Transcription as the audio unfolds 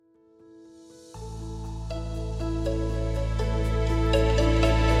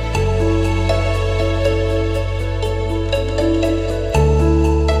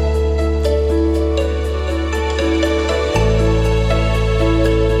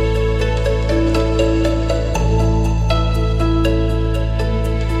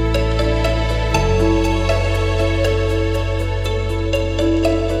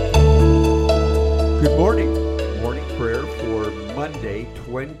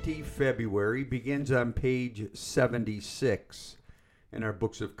20 February begins on page 76 in our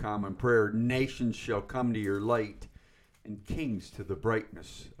Books of Common Prayer. Nations shall come to your light, and kings to the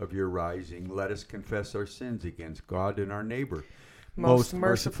brightness of your rising. Let us confess our sins against God and our neighbor. Most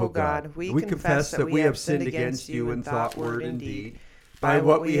merciful God, we confess that we have sinned against you in thought, word, and deed, by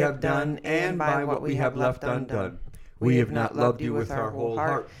what we have done and by what we have left undone. We have not loved you with our whole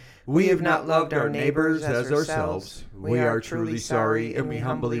heart. We have not loved our neighbors as ourselves. We are truly sorry, and we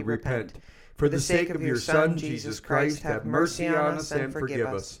humbly repent. For the sake of your Son, Jesus Christ, have mercy on us and forgive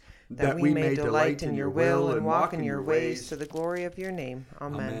us, that we may delight in your will and walk in your ways to the glory of your name.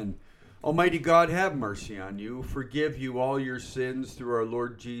 Amen. Almighty God, have mercy on you, forgive you all your sins through our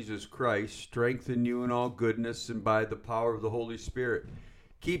Lord Jesus Christ, strengthen you in all goodness, and by the power of the Holy Spirit,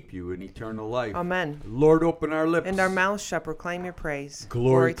 keep you in eternal life. Amen. Lord, open our lips, and our mouths shall proclaim your praise.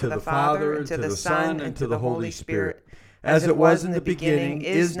 Glory to the Father, and to the Son, and to the Holy Spirit, as it was in the beginning,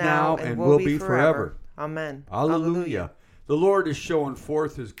 is now, and will be forever. Amen. Alleluia. The Lord is showing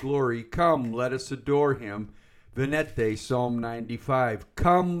forth his glory. Come, let us adore him. Venete, Psalm 95.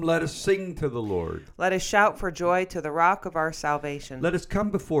 Come, let us sing to the Lord. Let us shout for joy to the rock of our salvation. Let us come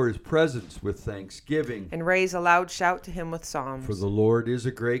before his presence with thanksgiving, and raise a loud shout to him with psalms. For the Lord is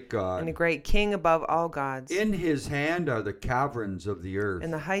a great God, and a great King above all gods. In his hand are the caverns of the earth,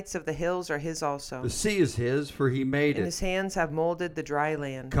 and the heights of the hills are his also. The sea is his, for he made and it. His hands have molded the dry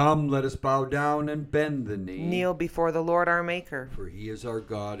land. Come, let us bow down and bend the knee. Kneel before the Lord our Maker. For he is our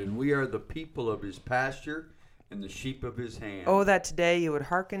God, and we are the people of his pasture, and the sheep of his hand. Oh, that today you would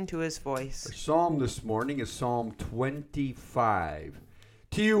hearken to his voice. Our psalm this morning is Psalm 25.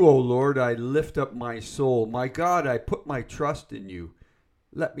 To you, O Lord, I lift up my soul. My God, I put my trust in you.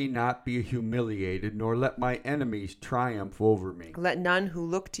 Let me not be humiliated, nor let my enemies triumph over me. Let none who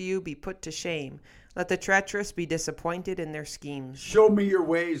look to you be put to shame. Let the treacherous be disappointed in their schemes. Show me your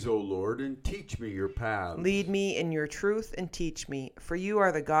ways, O Lord, and teach me your paths. Lead me in your truth and teach me, for you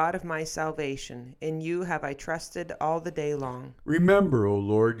are the God of my salvation. In you have I trusted all the day long. Remember, O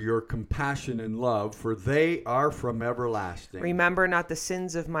Lord, your compassion and love, for they are from everlasting. Remember not the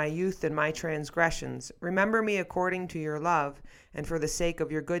sins of my youth and my transgressions. Remember me according to your love, and for the sake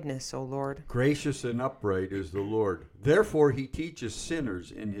of your goodness, O Lord. Gracious and upright is the Lord. Therefore he teaches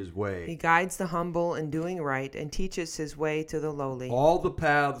sinners in his way. He guides the humble in doing right, and teaches his way to the lowly. All the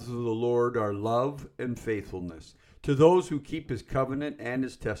paths of the Lord are love and faithfulness, to those who keep his covenant and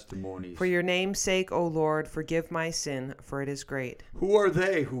his testimonies. For your name's sake, O Lord, forgive my sin, for it is great. Who are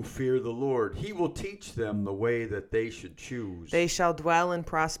they who fear the Lord? He will teach them the way that they should choose. They shall dwell in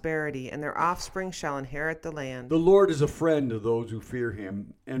prosperity, and their offspring shall inherit the land. The Lord is a friend of those who fear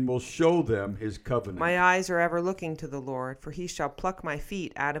him, and will show them his covenant. My eyes are ever looking to the Lord, for he shall pluck my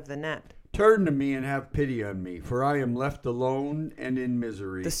feet out of the net. Turn to me and have pity on me, for I am left alone and in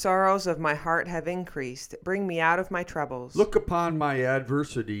misery. The sorrows of my heart have increased. Bring me out of my troubles. Look upon my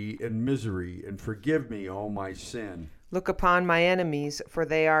adversity and misery, and forgive me all my sin. Look upon my enemies, for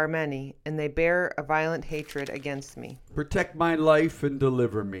they are many, and they bear a violent hatred against me. Protect my life and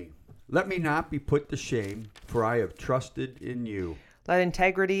deliver me. Let me not be put to shame, for I have trusted in you. Let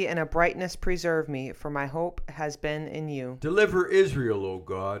integrity and uprightness preserve me, for my hope has been in you. Deliver Israel, O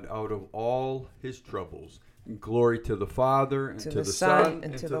God, out of all his troubles. And glory to the Father, and to the Son,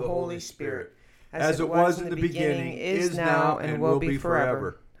 and to the Holy Spirit. As it was in the beginning, is now, and will be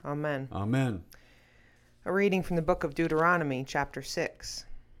forever. Amen. Amen. A reading from the book of Deuteronomy, chapter 6.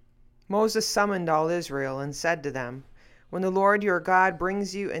 Moses summoned all Israel and said to them, When the Lord your God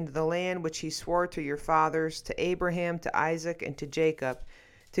brings you into the land which he swore to your fathers, to Abraham, to Isaac, and to Jacob,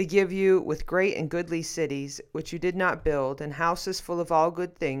 to give you with great and goodly cities, which you did not build, and houses full of all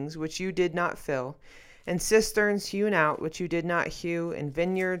good things, which you did not fill, and cisterns hewn out, which you did not hew, and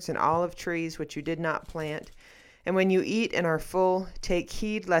vineyards and olive trees, which you did not plant. And when you eat and are full, take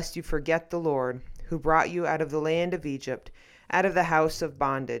heed lest you forget the Lord, who brought you out of the land of Egypt, out of the house of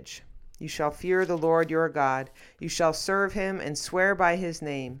bondage. You shall fear the Lord your God. You shall serve him and swear by his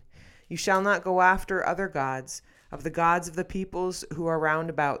name. You shall not go after other gods, of the gods of the peoples who are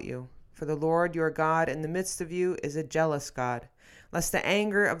round about you. For the Lord your God in the midst of you is a jealous God, lest the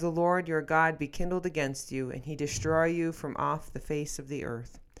anger of the Lord your God be kindled against you, and he destroy you from off the face of the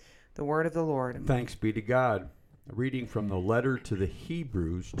earth. The word of the Lord. Thanks be to God. A reading from the letter to the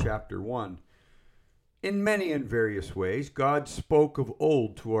Hebrews, chapter 1. In many and various ways, God spoke of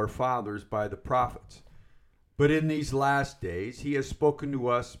old to our fathers by the prophets. But in these last days, he has spoken to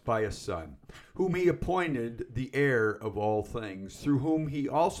us by a Son, whom he appointed the heir of all things, through whom he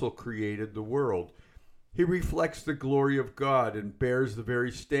also created the world. He reflects the glory of God and bears the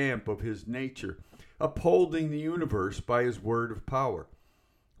very stamp of his nature, upholding the universe by his word of power.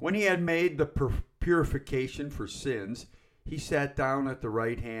 When he had made the purification for sins, he sat down at the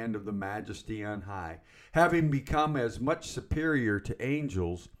right hand of the Majesty on high, having become as much superior to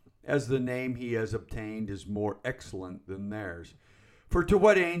angels as the name he has obtained is more excellent than theirs. For to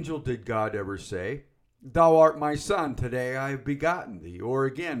what angel did God ever say, "Thou art my son, today I have begotten thee"? Or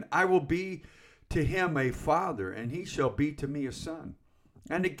again, "I will be to him a father, and he shall be to me a son"?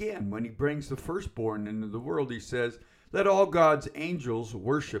 And again, when he brings the firstborn into the world, he says, "Let all God's angels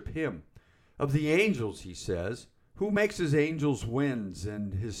worship him." Of the angels, he says, "Who makes his angels winds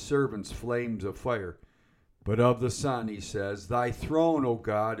and his servants flames of fire?" But of the Son, he says, "Thy throne, O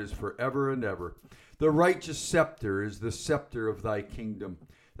God, is forever and ever. The righteous scepter is the scepter of thy kingdom.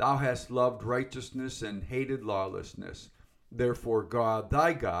 Thou hast loved righteousness and hated lawlessness. Therefore God,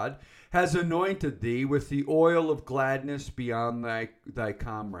 thy God, has anointed thee with the oil of gladness beyond thy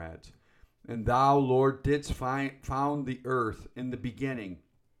comrades. And thou, Lord, didst found the earth in the beginning,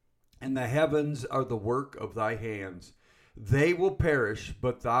 and the heavens are the work of thy hands. They will perish,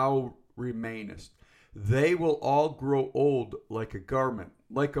 but thou remainest. They will all grow old like a garment.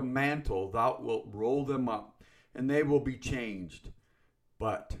 Like a mantle thou wilt roll them up, and they will be changed.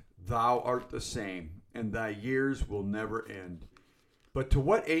 But thou art the same, and thy years will never end. But to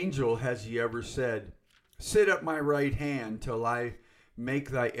what angel has he ever said, "Sit at my right hand till I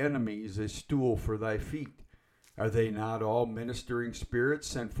make thy enemies a stool for thy feet"? Are they not all ministering spirits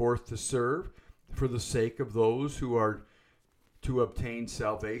sent forth to serve for the sake of those who are to obtain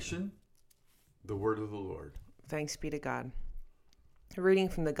salvation? The word of the Lord. Thanks be to God. A reading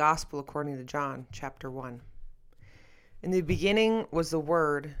from the Gospel according to John, chapter 1. In the beginning was the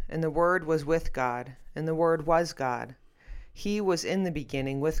Word, and the Word was with God, and the Word was God. He was in the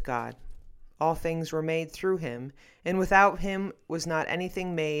beginning with God. All things were made through him, and without him was not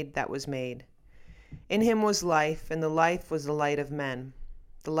anything made that was made. In him was life, and the life was the light of men.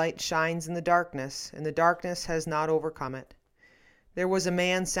 The light shines in the darkness, and the darkness has not overcome it. There was a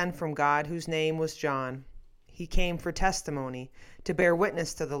man sent from God whose name was John. He came for testimony, to bear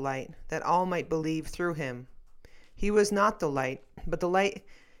witness to the light, that all might believe through him. He was not the light, but the light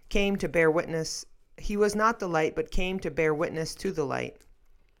came to bear witness. He was not the light, but came to bear witness to the light.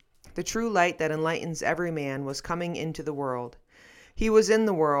 The true light that enlightens every man was coming into the world. He was in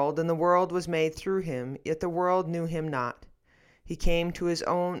the world, and the world was made through him, yet the world knew him not. He came to his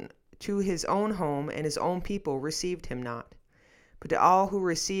own home, and his own people received him not. But to all who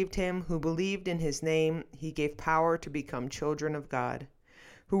received him, who believed in his name, he gave power to become children of God,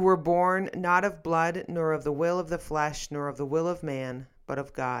 who were born not of blood, nor of the will of the flesh, nor of the will of man, but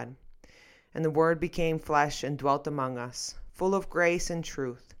of God. And the Word became flesh and dwelt among us, full of grace and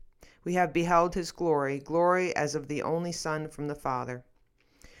truth. We have beheld his glory, glory as of the only Son from the Father.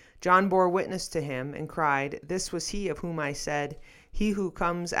 John bore witness to him, and cried, "This was he of whom I said, He who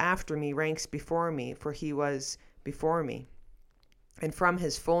comes after me ranks before me, for he was before me." And from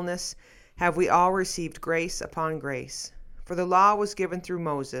his fullness have we all received grace upon grace. For the law was given through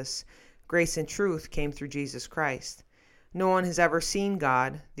Moses, grace and truth came through Jesus Christ. No one has ever seen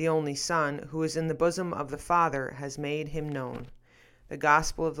God, the only Son, who is in the bosom of the Father, has made him known. The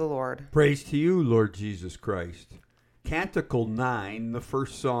Gospel of the Lord. Praise to you, Lord Jesus Christ. Canticle 9, the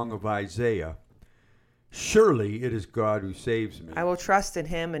first song of Isaiah. Surely it is God who saves me. I will trust in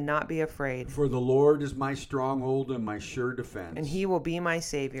him and not be afraid. For the Lord is my stronghold and my sure defense. And he will be my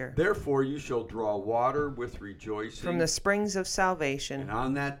Savior. Therefore you shall draw water with rejoicing from the springs of salvation. And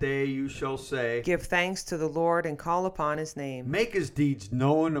on that day you shall say, Give thanks to the Lord and call upon his name. Make his deeds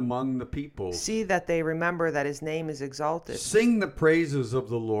known among the peoples. See that they remember that his name is exalted. Sing the praises of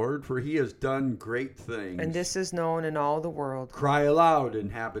the Lord, for he has done great things. And this is known in all the world. Cry aloud,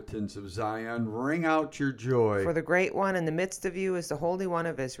 inhabitants of Zion, ring out your joy. For the great one in the midst of you is the Holy One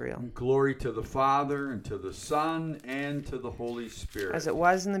of Israel. And glory to the Father, and to the Son, and to the Holy Spirit. As it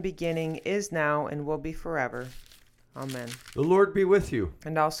was in the beginning, is now, and will be forever. Amen. The Lord be with you.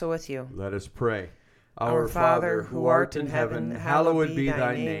 And also with you. Let us pray. Our Father, who art in heaven, hallowed be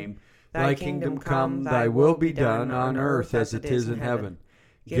thy name. Thy kingdom come, thy will be done on earth as it is in heaven.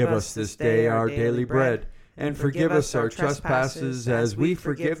 Give us this day our daily bread, and forgive us our trespasses as we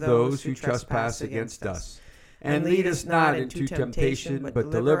forgive those who trespass against us. And lead us not into temptation,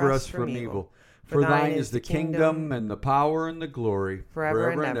 but deliver us from evil. For thine is the kingdom, and the power, and the glory,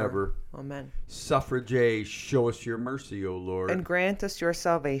 forever and ever. Amen. Suffragette, show us your mercy, O Lord. And grant us your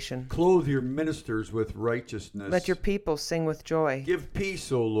salvation. Clothe your ministers with righteousness. Let your people sing with joy. Give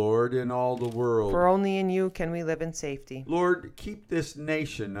peace, O Lord, in all the world. For only in you can we live in safety. Lord, keep this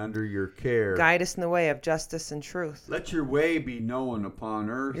nation under your care. Guide us in the way of justice and truth. Let your way be known upon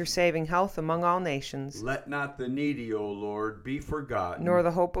earth. Your saving health among all nations. Let not the needy, O Lord, be forgotten. Nor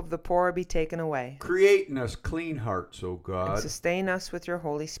the hope of the poor be taken away. Create in us clean hearts, O And God. sustain us with your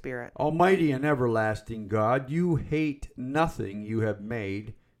Holy Spirit. Almighty and everlasting God, you hate nothing you have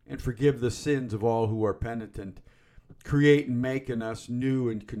made, and forgive the sins of all who are penitent. Create and make in us new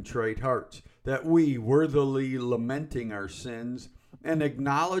and contrite hearts, that we, worthily lamenting our sins and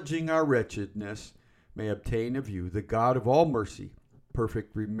acknowledging our wretchedness, may obtain of you, the God of all mercy,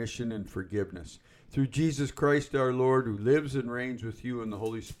 perfect remission and forgiveness. Through Jesus Christ our Lord, who lives and reigns with you in the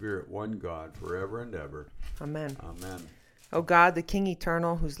Holy Spirit, one God, forever and ever. Amen. Amen. O God, the King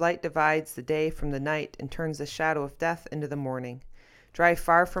eternal, whose light divides the day from the night and turns the shadow of death into the morning, drive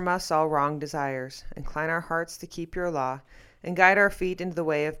far from us all wrong desires, incline our hearts to keep your law, and guide our feet into the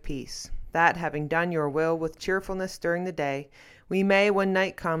way of peace, that, having done your will with cheerfulness during the day, we may, when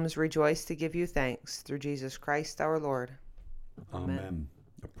night comes, rejoice to give you thanks, through Jesus Christ our Lord. Amen.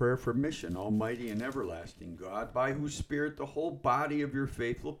 A prayer for mission, Almighty and everlasting God, by whose Spirit the whole body of your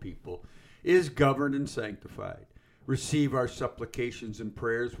faithful people is governed and sanctified. Receive our supplications and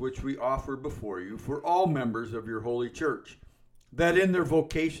prayers which we offer before you for all members of your holy church, that in their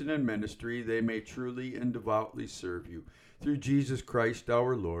vocation and ministry they may truly and devoutly serve you. Through Jesus Christ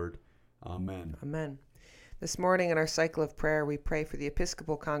our Lord. Amen. Amen. This morning in our cycle of prayer, we pray for the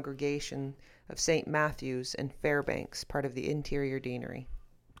Episcopal Congregation of St. Matthew's in Fairbanks, part of the Interior Deanery.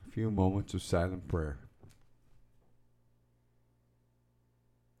 A few moments of silent prayer.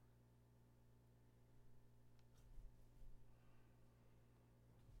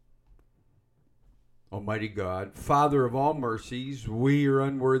 Almighty God, Father of all mercies, we, your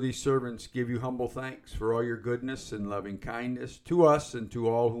unworthy servants, give you humble thanks for all your goodness and loving kindness to us and to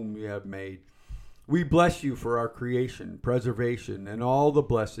all whom you have made. We bless you for our creation, preservation, and all the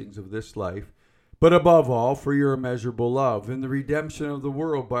blessings of this life, but above all for your immeasurable love and the redemption of the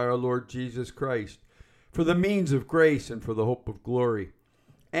world by our Lord Jesus Christ, for the means of grace and for the hope of glory.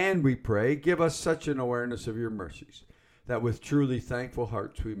 And we pray, give us such an awareness of your mercies, that with truly thankful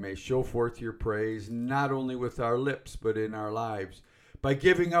hearts we may show forth your praise, not only with our lips, but in our lives, by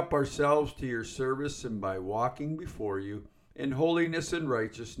giving up ourselves to your service and by walking before you in holiness and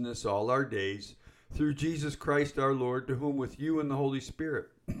righteousness all our days, through Jesus Christ our Lord, to whom with you and the Holy Spirit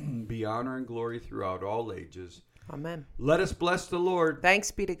be honor and glory throughout all ages. Amen. Let us bless the Lord. Thanks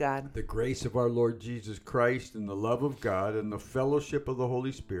be to God. The grace of our Lord Jesus Christ and the love of God and the fellowship of the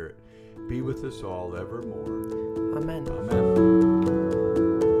Holy Spirit be with us all evermore. Amen. Amen.